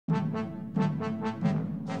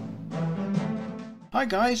Hi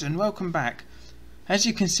guys, and welcome back. As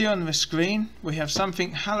you can see on the screen, we have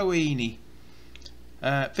something Halloweeny.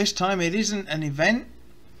 This time it isn't an event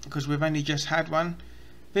because we've only just had one.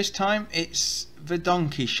 This time it's the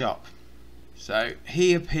donkey shop. So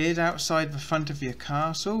he appeared outside the front of your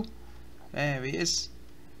castle. There he is.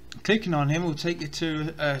 Clicking on him will take you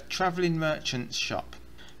to a travelling merchant's shop.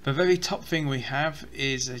 The very top thing we have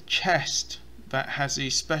is a chest that has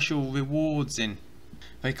these special rewards in.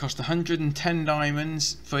 They cost 110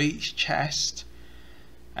 diamonds for each chest,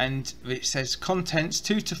 and it says contents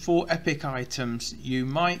 2 to 4 epic items. You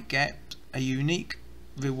might get a unique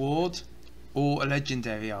reward or a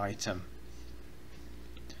legendary item.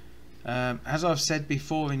 As I've said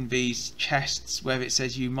before, in these chests where it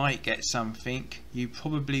says you might get something, you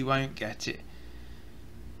probably won't get it.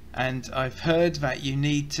 And I've heard that you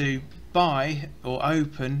need to buy or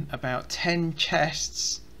open about 10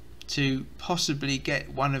 chests to possibly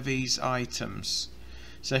get one of these items.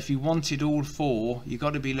 So if you wanted all 4, you've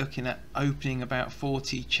got to be looking at opening about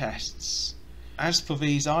 40 chests. As for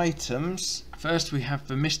these items, first we have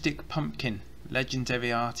the Mystic Pumpkin,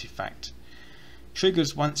 legendary artifact.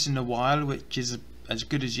 Triggers once in a while, which is as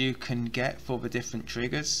good as you can get for the different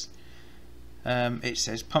triggers. It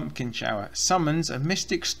says Pumpkin Shower. Summons a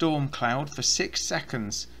mystic storm cloud for 6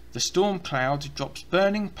 seconds. The storm cloud drops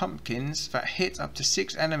burning pumpkins that hit up to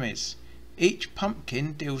 6 enemies. Each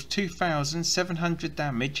pumpkin deals 2,700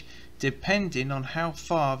 damage depending on how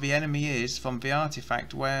far the enemy is from the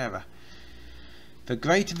artifact wearer. The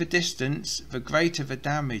greater the distance, the greater the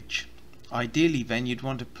damage. Ideally then you'd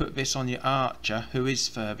want to put this on your archer who is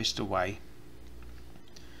furthest away.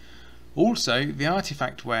 Also, the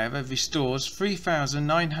artifact wearer restores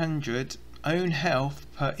 3,900 own health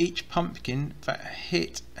per each pumpkin that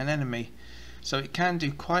hit an enemy, so it can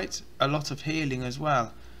do quite a lot of healing as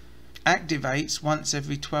well. Activates once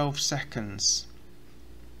every 12 seconds.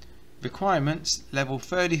 Requirements level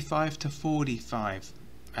 35 to 45.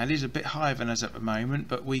 That is a bit higher than us at the moment,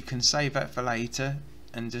 but we can save that for later,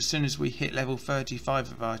 and as soon as we hit level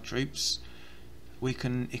 35 of our troops we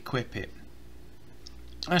can equip it.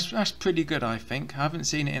 That's pretty good, I think. I haven't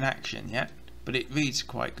seen it in action yet, but it reads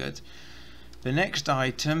quite good. The next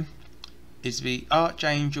item is the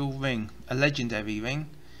Archangel Ring, a legendary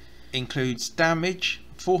ring. Includes damage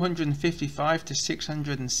 455 to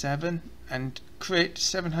 607 and crit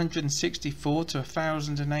 764 to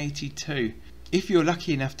 1082. If you're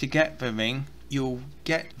lucky enough to get the ring, you'll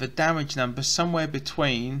get the damage number somewhere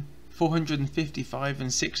between 455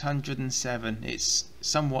 and 607. It's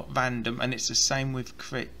somewhat random, and it's the same with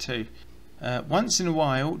crit too. Once in a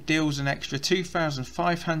while deals an extra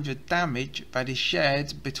 2,500 damage that is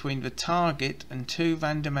shared between the target and 2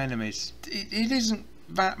 random enemies. It isn't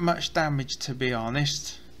that much damage, to be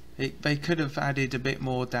honest. They could have added a bit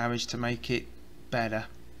more damage to make it better,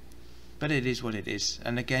 but it is what it is.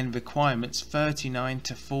 And again, requirements 39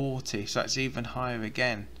 to 40, so that's even higher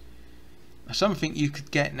again. Something you could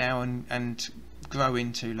get now and grow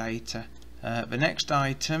into later. The next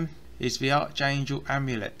item is the Archangel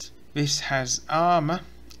Amulet. This has armor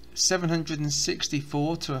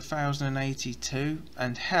 764 to 1082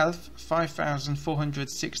 and health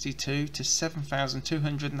 5462 to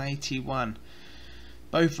 7281.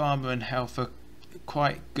 Both armor and health are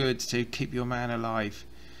quite good to keep your man alive.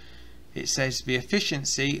 It says the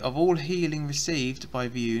efficiency of all healing received by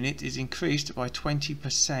the unit is increased by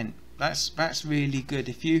 20%. That's really good.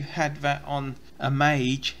 If you had that on a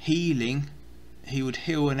mage healing, he would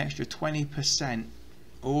heal an extra 20%.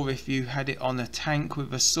 Or if you had it on a tank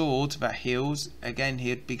with a sword that heals, again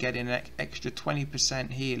he'd be getting an extra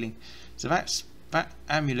 20% healing. So that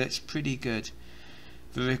amulet's pretty good.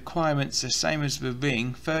 The requirements are the same as the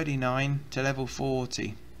ring, 39 to level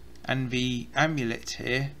 40. And the amulet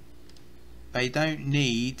here, they don't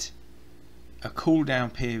need a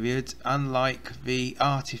cooldown period unlike the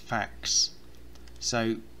artifacts.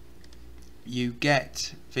 So you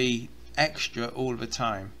get the extra all the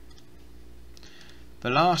time. The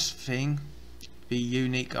last thing, the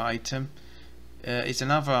unique item, is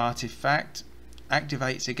another artifact.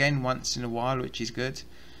 Activates again once in a while, which is good.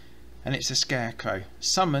 And it's a scarecrow.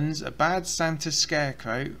 Summons a bad Santa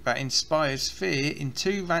scarecrow that inspires fear in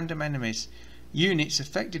 2 random enemies. Units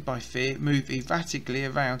affected by fear move erratically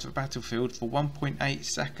around the battlefield for 1.8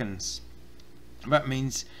 seconds. That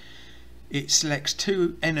means it selects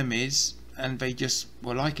 2 enemies and they just,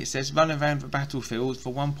 well, like it says, run around the battlefield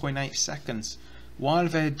for 1.8 seconds. While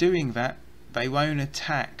they're doing that, they won't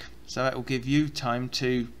attack, so that will give you time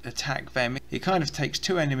to attack them. It kind of takes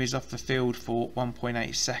 2 enemies off the field for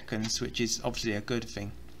 1.8 seconds, which is obviously a good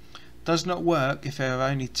thing. Does not work if there are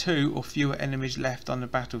only 2 or fewer enemies left on the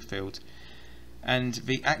battlefield. and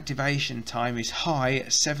the activation time is high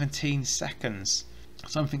at 17 seconds.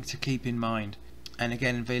 Something to keep in mind. And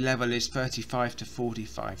again, the level is 35 to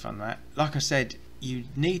 45 on that. Like I said, you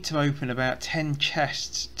need to open about 10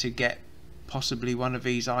 chests to get possibly one of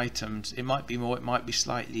these items. It might be more, it might be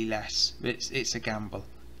slightly less. It's a gamble.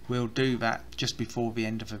 We'll do that just before the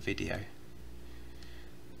end of the video.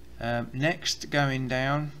 Next, going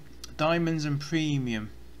down, diamonds and premium.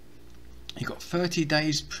 You got 30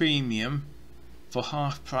 days premium for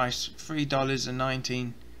half price,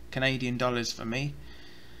 $3.19 Canadian dollars for me.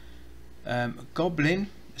 Goblin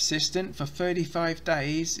assistant for 35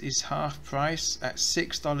 days is half price at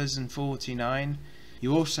 $6.49.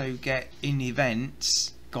 You also get in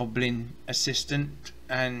events Goblin assistant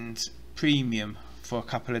and premium for a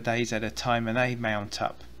couple of days at a time, and they mount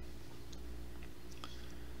up.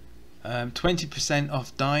 20%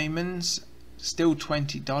 off diamonds, still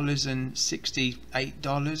 $20 and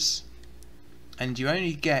 $68, and you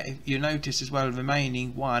only get, you notice as well,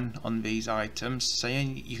 remaining one on these items, so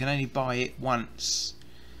you can only buy it once.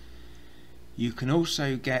 You can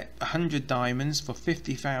also get 100 diamonds for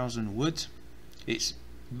 50,000 wood. It's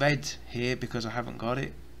red here because I haven't got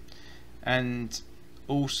it, and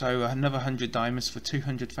also another 100 diamonds for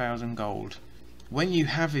 200,000 gold. When you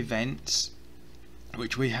have events,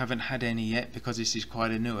 which we haven't had any yet because this is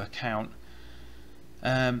quite a new account,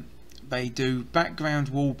 they do background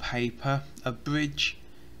wallpaper, a bridge,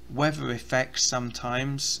 weather effects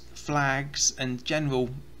sometimes, flags, and general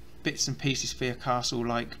bits and pieces for your castle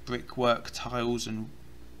like brickwork, tiles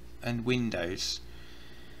and windows.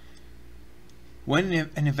 When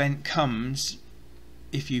an event comes,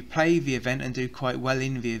 if you play the event and do quite well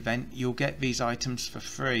in the event, you'll get these items for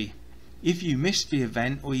free. If you missed the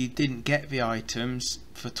event or you didn't get the items,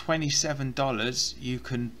 for $27 you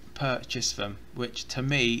can purchase them, which to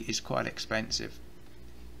me is quite expensive.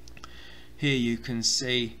 Here you can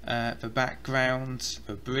see the background,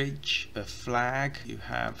 the bridge, the flag. You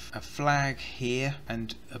have a flag here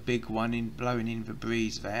and a big one blowing in the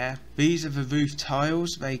breeze there. These are the roof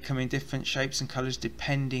tiles. They come in different shapes and colours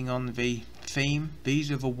depending on the theme.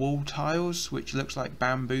 These are the wall tiles, which looks like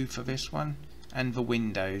bamboo for this one, and the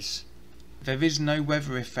windows. There is no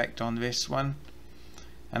weather effect on this one,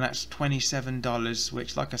 and that's $27,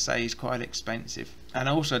 which, like I say, is quite expensive. And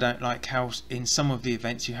I also don't like how in some of the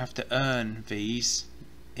events you have to earn these.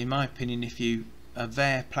 In my opinion, if you are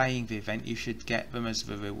there playing the event, you should get them as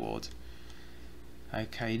the reward.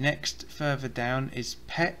 Okay, next, further down, is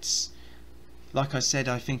pets. Like I said,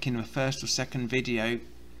 I think in the first or second video,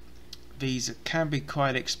 these can be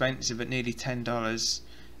quite expensive at nearly $10.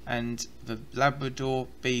 And the Labrador,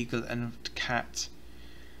 Beagle and Cat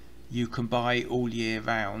you can buy all year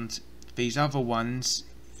round. These other ones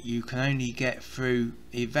you can only get through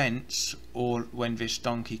events or when this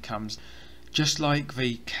donkey comes. Just like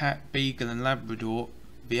the Cat, Beagle and Labrador,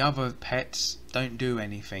 the other pets don't do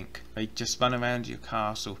anything. They just run around your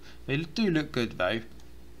castle. They do look good though.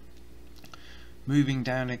 Moving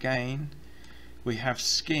down again, we have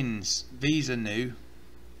skins. These are new.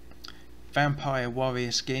 Vampire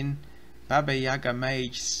Warrior skin, Baba Yaga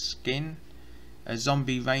Mage skin, a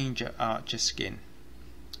Zombie Ranger Archer skin,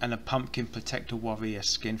 and a Pumpkin Protector Warrior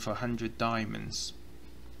skin for 100 diamonds.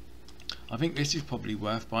 I think this is probably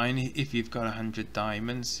worth buying if you've got 100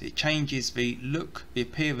 diamonds. It changes the look, the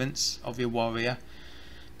appearance of your warrior,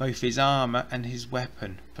 both his armour and his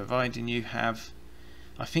weapon, providing you have,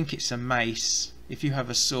 I think it's a mace. If you have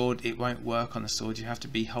a sword, it won't work on a sword, you have to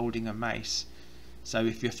be holding a mace. So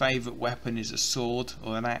if your favourite weapon is a sword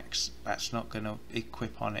or an axe, that's not going to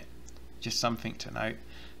equip on it. Just something to note.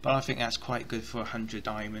 But I think that's quite good for 100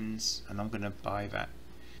 diamonds, and I'm going to buy that.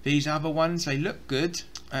 These other ones, they look good.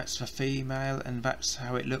 That's for female, and that's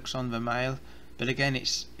how it looks on the male. But again,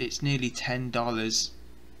 it's nearly $10,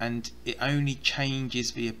 and it only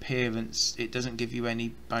changes the appearance. It doesn't give you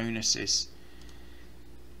any bonuses.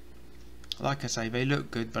 Like I say, they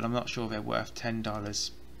look good, but I'm not sure they're worth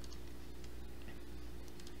 $10.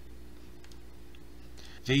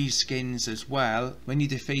 These skins as well, when you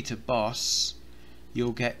defeat a boss,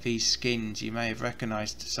 you'll get these skins. You may have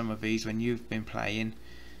recognised some of these when you've been playing.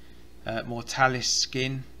 Mortalis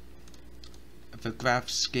skin, the Grav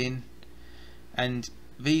skin, and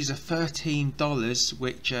these are $13,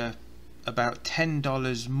 which are about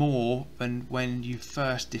 $10 more than when you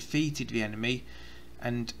first defeated the enemy,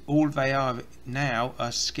 and all they are now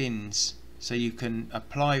are skins, so you can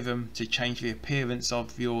apply them to change the appearance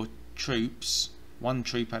of your troops, one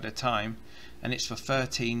troop at a time, and it's for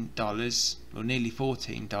 $13 or nearly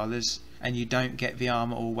 $14, and you don't get the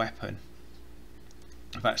armor or weapon.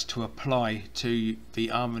 That's to apply to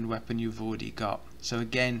the armor and weapon you've already got. So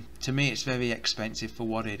again, to me it's very expensive for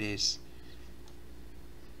what it is.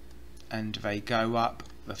 And they go up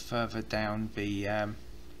the further down the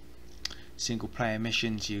single player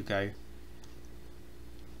missions you go.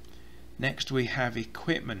 Next we have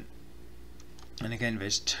equipment, and again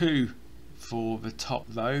there's 2 for the top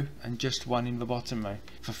row and just 1 in the bottom row.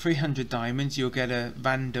 For 300 diamonds you'll get a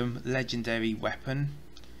random legendary weapon,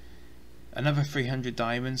 another 300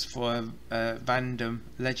 diamonds for a random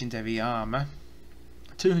legendary armor,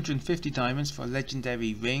 250 diamonds for a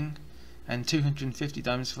legendary ring, and 250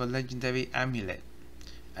 diamonds for a legendary amulet.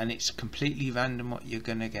 And it's completely random what you're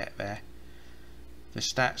gonna get there. The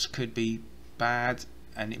stats could be bad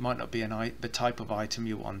and it might not be the type of item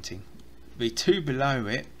you're wanting. The 2 below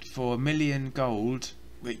it for 1,000,000 gold,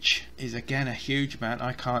 which is again a huge amount,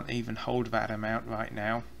 I can't even hold that amount right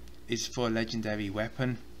now, is for a legendary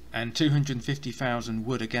weapon. And 250,000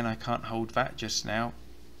 wood, again I can't hold that just now,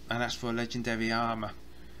 and that's for a legendary armor.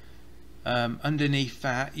 Underneath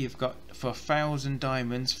that you've got for 1,000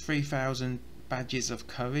 diamonds 3,000 badges of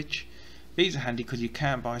courage. These are handy because you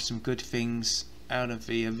can buy some good things out of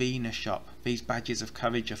the arena shop. These badges of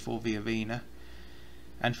courage are for the arena.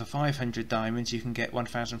 And for 500 diamonds you can get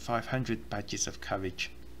 1,500 badges of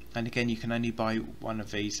courage. And again you can only buy 1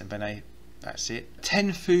 of these, and then that's it.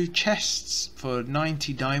 10 food chests for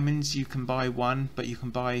 90 diamonds. You can buy 1, but you can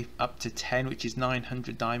buy up to 10, which is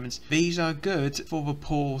 900 diamonds. These are good for the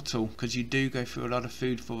portal because you do go through a lot of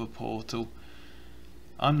food for the portal.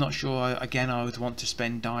 I'm not sure, again, I would want to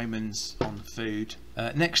spend diamonds on food.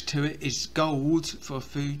 Next to it is gold for a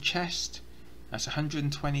food chest. That's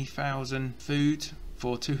 120,000 food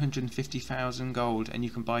for 250,000 gold, and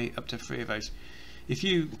you can buy up to 3 of those. If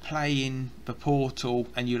you play in the portal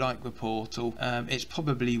and you like the portal, it's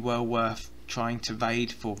probably well worth trying to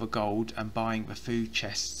raid for the gold and buying the food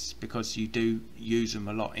chests because you do use them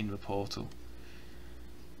a lot in the portal.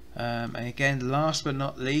 And again, last but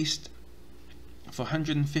not least, for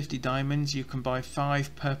 150 diamonds you can buy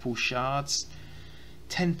 5 purple shards.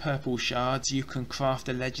 10 purple shards you can craft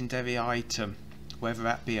a legendary item, whether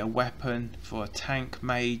that be a weapon for a tank,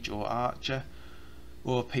 mage or archer,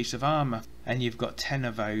 or a piece of armour. And you've got 10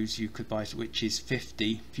 of those you could buy, which is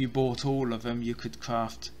 50. If you bought all of them you could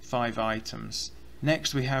craft 5 items.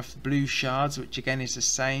 Next we have blue shards, which again is the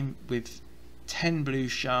same. With 10 blue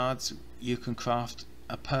shards you can craft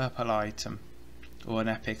a purple item or an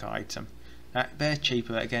epic item. They're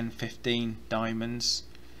cheaper, again 15 diamonds.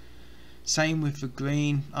 Same with the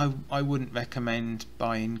green. I wouldn't recommend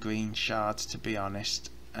buying green shards, to be honest,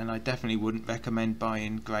 and I definitely wouldn't recommend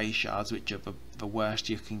buying grey shards, which are the worst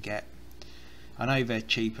you can get. I know they're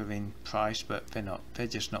cheaper in price, but they're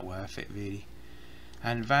just not worth it really.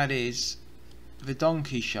 And that is the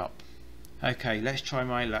donkey shop. Okay, let's try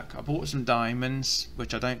my luck. I bought some diamonds,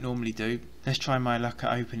 which I don't normally do. Let's try my luck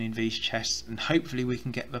at opening these chests, and hopefully we can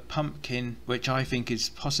get the pumpkin, which I think is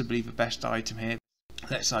possibly the best item here.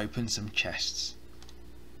 Let's open some chests.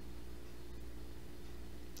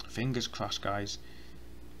 Fingers crossed, guys.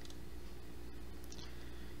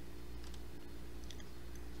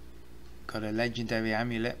 Got a legendary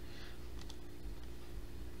amulet.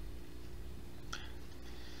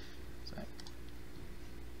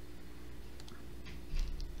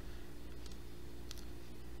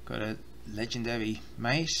 Got a legendary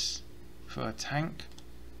mace for a tank.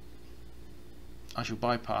 I shall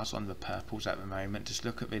bypass on the purples at the moment, just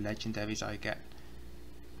look at the legendaries I get.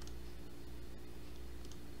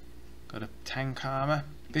 Got a tank armor.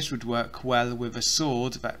 This would work well with a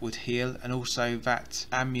sword that would heal, and also that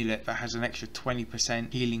amulet that has an extra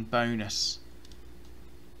 20% healing bonus.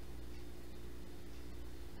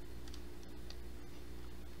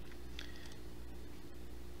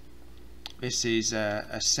 This is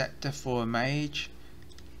a scepter for a mage.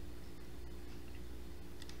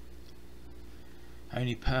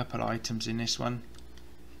 Only purple items in this one.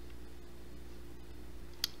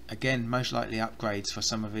 Again, most likely upgrades for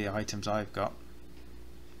some of the items I've got.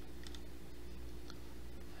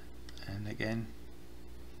 And again.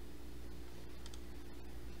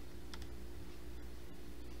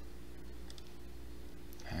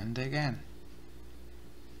 And again.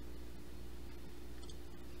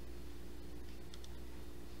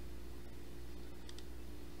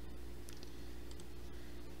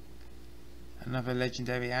 Another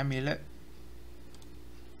legendary amulet.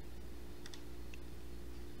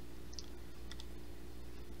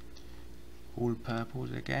 All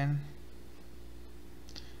purples again.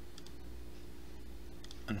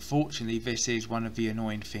 Unfortunately, this is one of the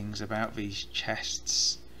annoying things about these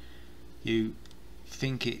chests. You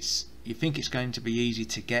think it's you think it's going to be easy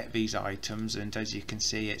to get these items, and as you can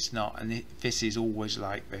see it's not, and this is always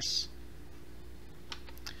like this.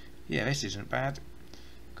 Yeah, this isn't bad.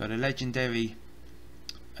 Got a legendary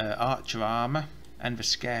archer armor and the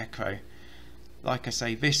scarecrow. Like I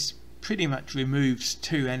say, this pretty much removes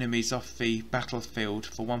 2 enemies off the battlefield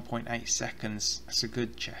for 1.8 seconds. That's a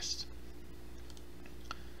good chest.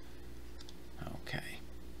 Okay,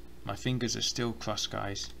 my fingers are still crossed,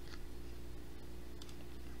 guys.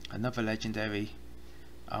 Another legendary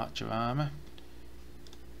archer armor.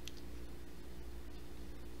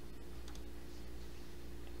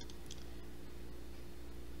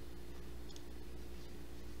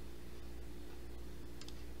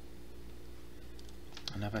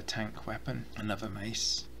 Another tank weapon, another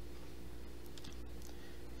mace.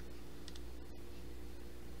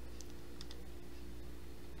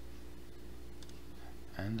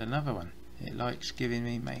 And another one. It likes giving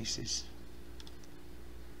me maces.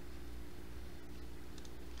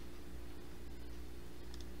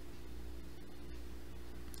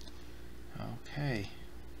 Okay.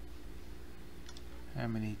 How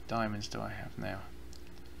many diamonds do I have now?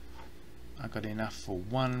 I got enough for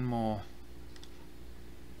one more.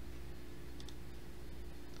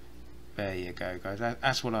 There you go, guys.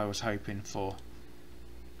 That's what I was hoping for.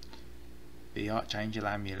 The Archangel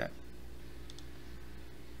Amulet.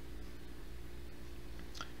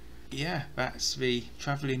 Yeah, that's the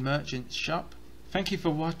Travelling Merchant shop. Thank you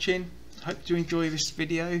for watching. Hope you enjoy this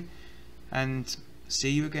video, and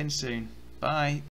see you again soon. Bye.